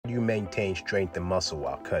maintain strength and muscle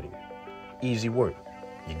while cutting? Easy work.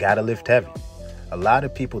 You gotta lift heavy. A lot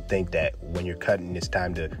of people think that when you're cutting, it's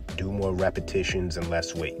time to do more repetitions and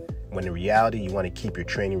less weight, when in reality, you want to keep your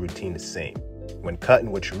training routine the same. When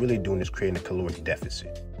cutting, what you're really doing is creating a caloric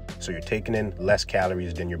deficit. So you're taking in less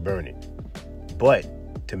calories than you're burning. But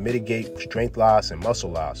to mitigate strength loss and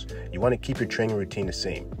muscle loss, you want to keep your training routine the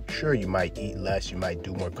same. Sure, you might eat less, you might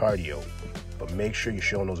do more cardio, but make sure you're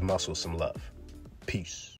showing those muscles some love. Peace.